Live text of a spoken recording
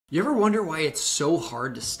You ever wonder why it's so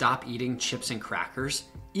hard to stop eating chips and crackers,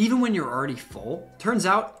 even when you're already full? Turns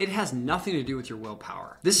out it has nothing to do with your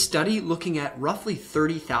willpower. This study, looking at roughly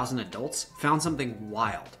 30,000 adults, found something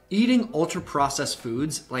wild. Eating ultra-processed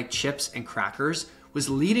foods like chips and crackers was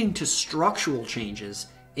leading to structural changes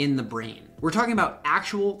in the brain. We're talking about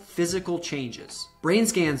actual physical changes. Brain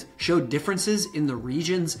scans showed differences in the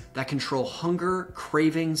regions that control hunger,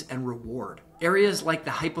 cravings, and reward. Areas like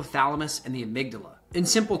the hypothalamus and the amygdala. In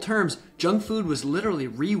simple terms, junk food was literally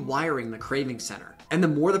rewiring the craving center. And the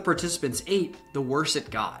more the participants ate, the worse it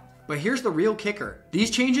got. But here's the real kicker.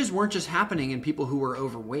 These changes weren't just happening in people who were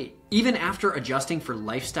overweight. Even after adjusting for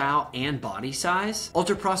lifestyle and body size,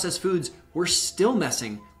 ultra-processed foods were still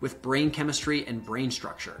messing with brain chemistry and brain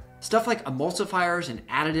structure. Stuff like emulsifiers and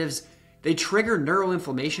additives, they trigger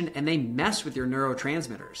neuroinflammation and they mess with your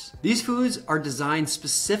neurotransmitters. These foods are designed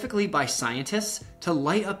specifically by scientists to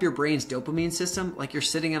light up your brain's dopamine system like you're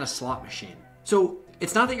sitting at a slot machine. So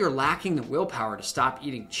it's not that you're lacking the willpower to stop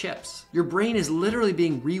eating chips. Your brain is literally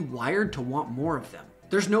being rewired to want more of them.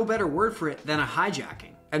 There's no better word for it than a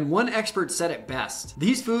hijacking. And one expert said it best.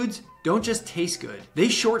 These foods don't just taste good. They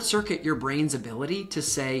short circuit your brain's ability to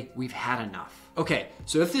say, we've had enough. Okay,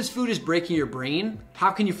 so if this food is breaking your brain, how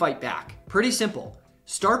can you fight back? Pretty simple.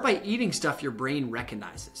 Start by eating stuff your brain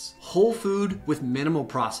recognizes. Whole food with minimal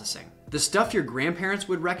processing. The stuff your grandparents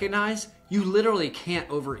would recognize, you literally can't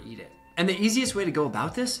overeat it. And the easiest way to go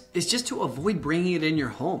about this is just to avoid bringing it in your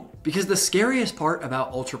home. Because the scariest part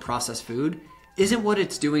about ultra-processed food isn't what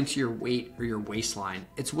it's doing to your weight or your waistline,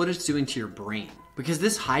 it's what it's doing to your brain. Because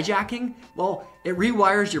this hijacking, well, it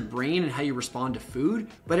rewires your brain and how you respond to food,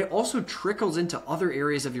 but it also trickles into other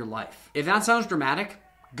areas of your life. If that sounds dramatic,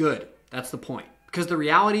 good, that's the point. Because the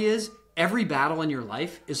reality is, every battle in your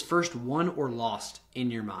life is first won or lost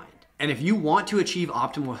in your mind. And if you want to achieve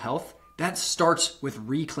optimal health, that starts with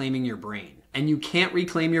reclaiming your brain. And you can't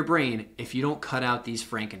reclaim your brain if you don't cut out these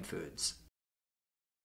frankenfoods.